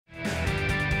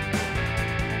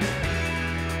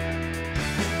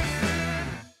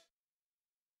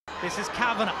This is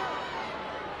Kavanagh.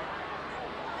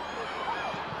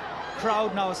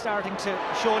 Crowd now starting to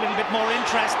show a little bit more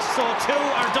interest. So too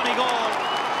are Donegal,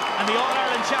 and the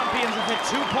All-Ireland champions have hit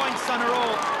 2 points on a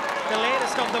row. The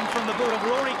latest of them from the boot of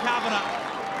Rory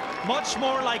Kavanagh. Much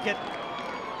more like it.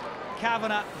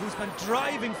 Kavanagh, who's been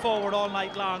driving forward all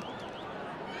night long,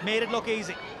 made it look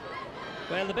easy.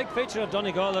 Well, the big feature of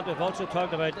Donegal that we've also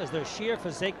talked about is their sheer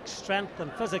physique, strength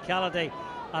and physicality.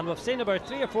 And we've seen about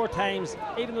 3 or 4 times,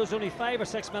 even though there's only 5 or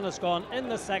 6 minutes gone in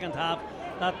the second half,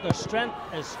 that their strength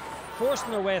is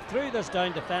forcing their way through this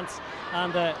down defence,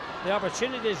 and the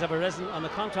opportunities have arisen. And the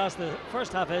contrast to the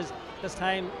first half is, this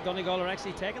time Donegal are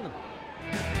actually taking them.